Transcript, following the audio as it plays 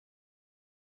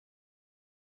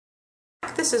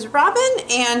this is Robin,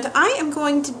 and I am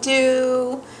going to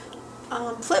do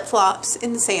flip-flops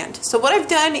in the sand. So what I've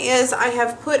done is I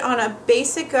have put on a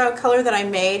basic color that I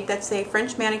made, that's a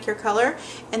French manicure color,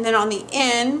 and then on the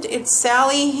end it's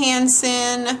Sally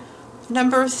Hansen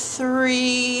number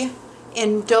 3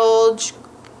 Indulge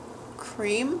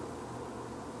Cream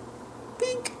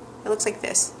Pink. It looks like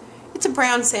this. It's a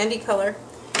brown sandy color.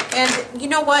 And you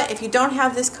know what? If you don't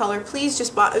have this color, please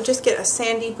just get a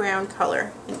sandy brown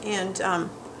color and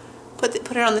put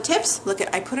it on the tips. Look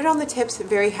at, I put it on the tips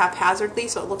very haphazardly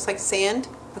so it looks like sand.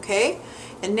 Okay,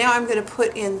 and now I'm going to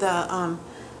put in the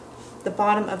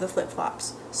bottom of the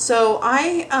flip-flops. So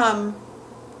I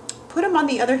put them on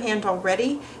the other hand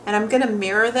already, and I'm going to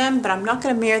mirror them, but I'm not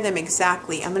going to mirror them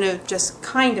exactly. I'm going to just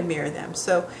kind of mirror them.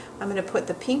 So I'm going to put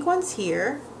the pink ones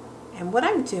here, and what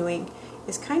I'm doing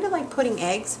is kind of like putting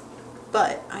eggs,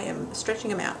 but I am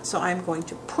stretching them out. So I'm going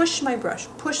to push my brush,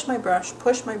 push my brush,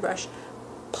 push my brush,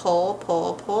 pull,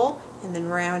 pull, pull, and then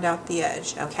round out the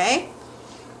edge, okay?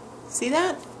 See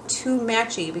that? Too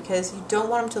matchy, because you don't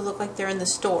want them to look like they're in the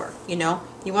store, you know?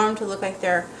 You want them to look like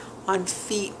they're on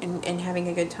feet and having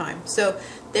a good time. So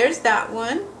there's that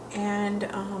one, and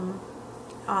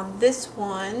on this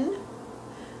one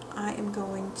I am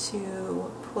going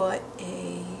to put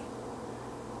a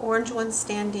orange one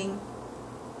standing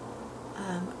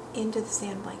into the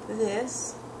sand like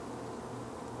this.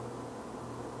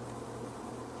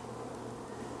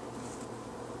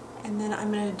 And then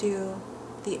I'm going to do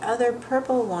the other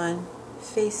purple one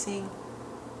facing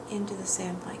into the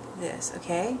sand like this,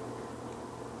 okay?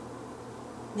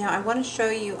 Now I want to show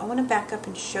you, I want to back up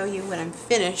and show you when I'm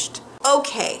finished.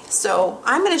 Okay, so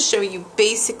I'm going to show you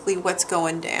basically what's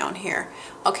going down here.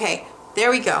 Okay,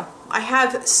 there we go. I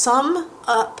have some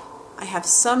up, I have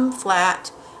some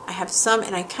flat, I have some,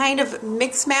 and I kind of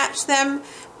mix match them,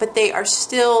 but they are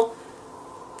still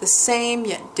the same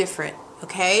yet different.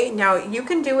 Okay, now you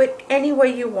can do it any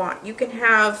way you want. You can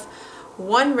have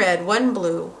one red, one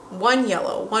blue, one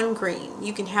yellow, one green.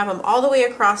 You can have them all the way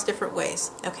across different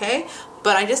ways, okay?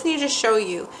 But I just need to show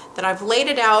you that I've laid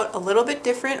it out a little bit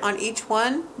different on each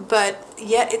one, but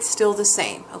yet it's still the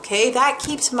same, okay? That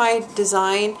keeps my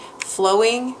design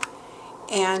flowing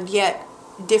and yet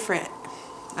different.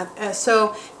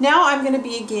 So now I'm going to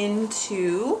begin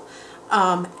to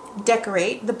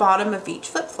decorate the bottom of each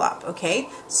flip-flop, okay?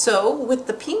 So with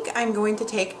the pink, I'm going to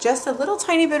take just a little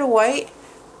tiny bit of white,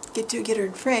 get her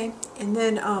in frame, and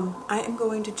then I am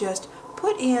going to just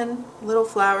put in little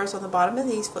flowers on the bottom of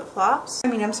these flip-flops.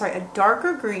 I'm sorry, a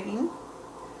darker green,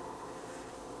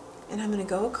 and I'm going to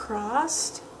go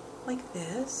across like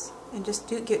this, and just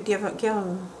give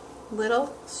them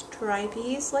little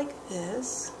stripies like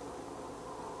this.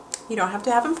 You don't have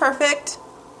to have them perfect.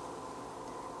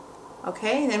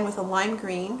 Okay, and then with a lime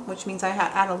green, which means I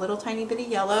add a little tiny bit of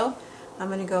yellow, I'm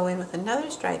going to go in with another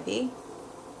stripey,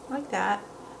 like that.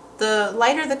 The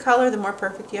lighter the color, the more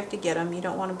perfect you have to get them. You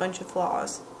don't want a bunch of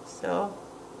flaws. So,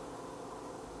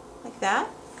 like that,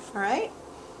 alright?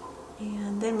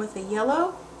 And then with the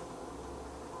yellow,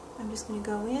 I'm just going to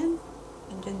go in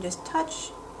and then just touch.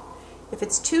 If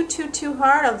it's too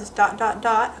hard, I'll just dot, dot,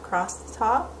 dot across the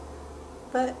top,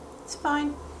 but it's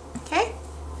fine, okay?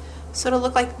 So it'll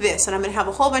look like this, and I'm going to have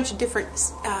a whole bunch of different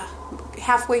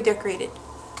halfway decorated.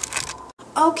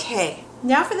 Okay,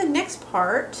 now for the next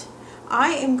part, I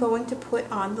am going to put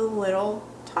on the little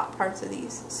top parts of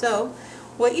these. So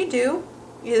what you do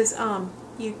is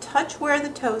you touch where the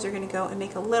toes are going to go and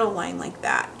make a little line like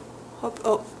that.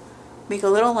 Oh, make a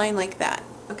little line like that.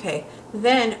 Okay,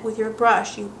 then with your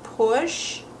brush you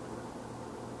push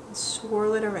and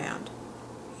swirl it around,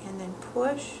 and then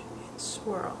push and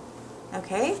swirl.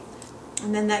 Okay?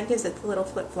 And then that gives it the little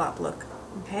flip-flop look,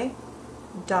 okay?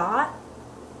 Dot,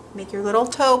 make your little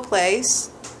toe place,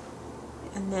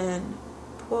 and then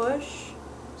push,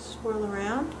 swirl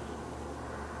around,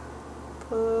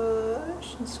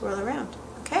 push, and swirl around,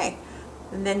 okay?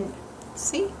 And then,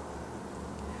 see?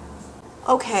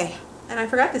 Okay, and I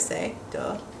forgot to say,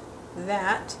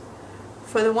 that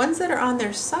for the ones that are on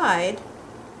their side,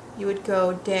 you would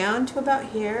go down to about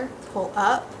here, pull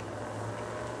up,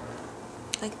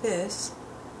 like this,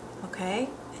 okay,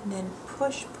 and then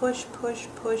push, push, push,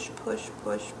 push, push,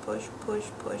 push, push, push,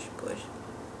 push, push,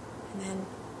 and then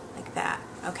like that,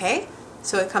 okay?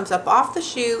 So it comes up off the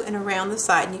shoe and around the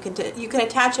side, and you can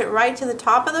attach it right to the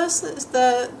top of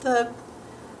the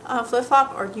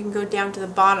flip-flop, or you can go down to the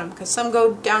bottom, because some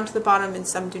go down to the bottom and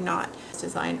some do not. This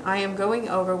design I am going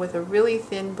over with a really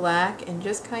thin black and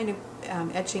just kind of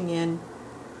etching in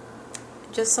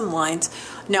just some lines.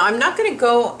 Now I'm not going to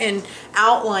go and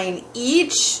outline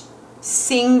each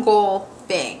single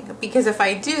thing, because if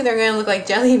I do, they're going to look like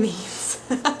jelly beans.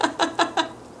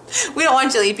 We don't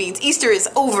want jelly beans. Easter is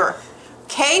over.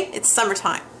 Okay? It's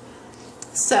summertime.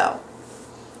 So,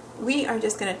 we are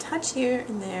just going to touch here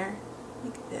and there,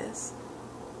 like this,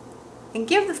 and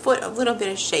give the foot a little bit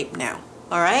of shape now.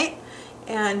 Alright?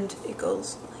 And it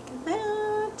goes like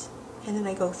that, and then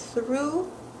I go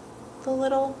through the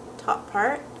little top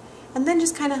part, and then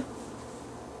just kind of,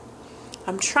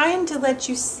 I'm trying to let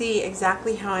you see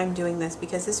exactly how I'm doing this,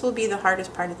 because this will be the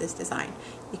hardest part of this design.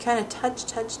 You kind of touch,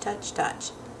 touch, touch,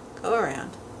 touch. Go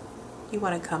around. You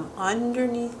want to come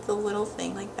underneath the little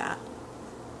thing like that.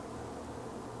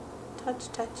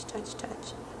 Touch, touch, touch,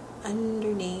 touch.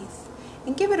 Underneath.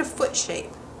 And give it a foot shape.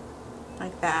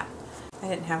 Like that. I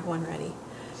didn't have one ready.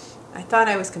 I thought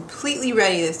I was completely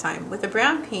ready this time. With the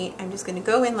brown paint, I'm just going to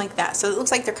go in like that. So it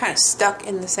looks like they're kind of stuck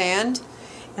in the sand.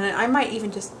 And I might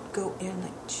even just go in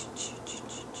like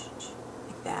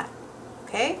that.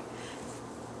 Okay?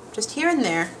 Just here and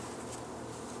there.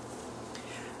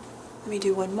 Let me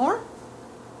do one more.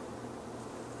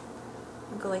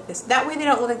 I'll go like this. That way they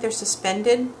don't look like they're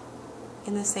suspended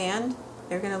in the sand.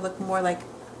 They're going to look more like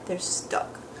they're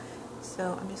stuck.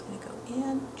 So I'm just going to go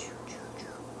in.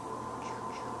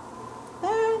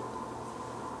 That.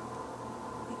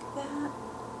 Like that.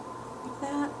 Like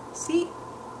that. See?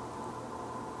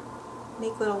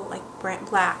 Make little like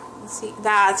black. Let's see.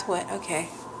 That's what. Okay.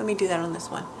 Let me do that on this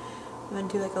one. I'm going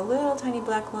to do like a little tiny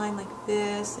black line like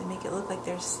this and make it look like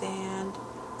there's sand.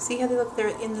 See how they look they're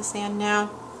in the sand now?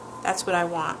 That's what I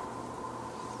want.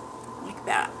 Like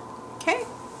that. Okay?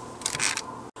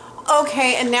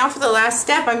 Okay, and now for the last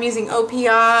step, I'm using OPI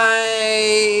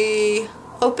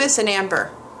Opus and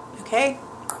Amber. Okay?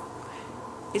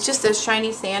 It's just a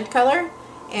shiny sand color,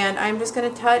 and I'm just going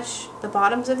to touch the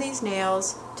bottoms of these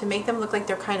nails to make them look like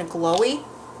they're kind of glowy,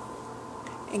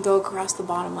 and go across the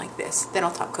bottom like this. Then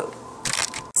I'll top coat.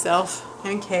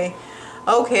 Okay.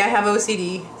 Okay, I have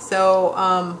OCD, so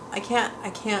I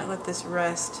can't let this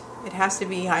rest. It has to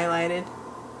be highlighted.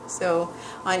 So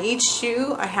on each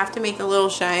shoe, I have to make a little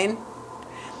shine,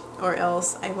 or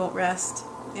else I won't rest.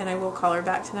 And I will call her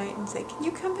back tonight and say, "Can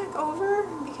you come back over?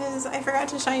 Because I forgot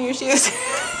to shine your shoes."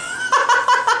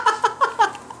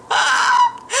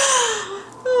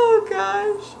 Oh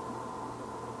gosh.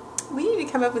 We need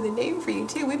to come up with a name for you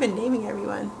too. We've been naming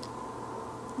everyone.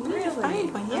 We need to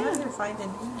find one. Yeah. I need to find a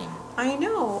name. I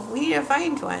know. We need to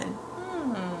find one.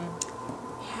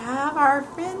 Have our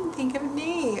friend think of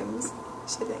names.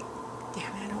 Should I?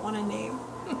 Damn it, I don't want a name.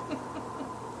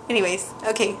 Anyways,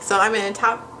 okay, so I'm going to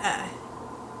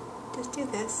just do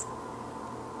this.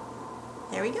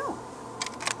 There we go.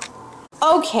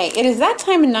 Okay, it is that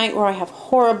time of night where I have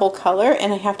horrible color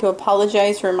and I have to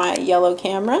apologize for my yellow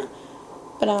camera.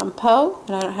 But I'm Poe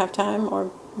and I don't have time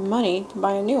or money to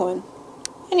buy a new one.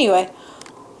 Anyway,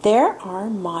 there are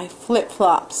my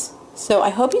flip-flops. So I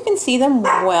hope you can see them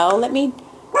well. Let me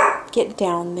get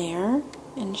down there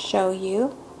and show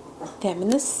you them in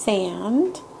the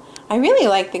sand. I really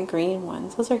like the green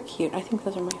ones. Those are cute. I think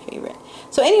those are my favorite.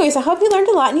 So anyways, I hope you learned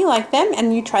a lot and you like them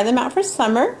and you try them out for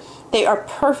summer. They are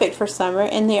perfect for summer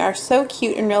and they are so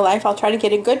cute in real life. I'll try to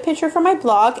get a good picture for my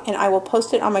blog and I will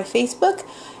post it on my Facebook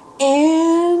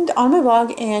and on my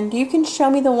blog, and you can show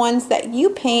me the ones that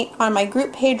you paint on my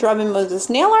group page, Robin Moses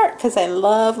Nail Art, because I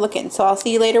love looking. So I'll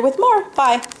see you later with more.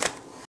 Bye.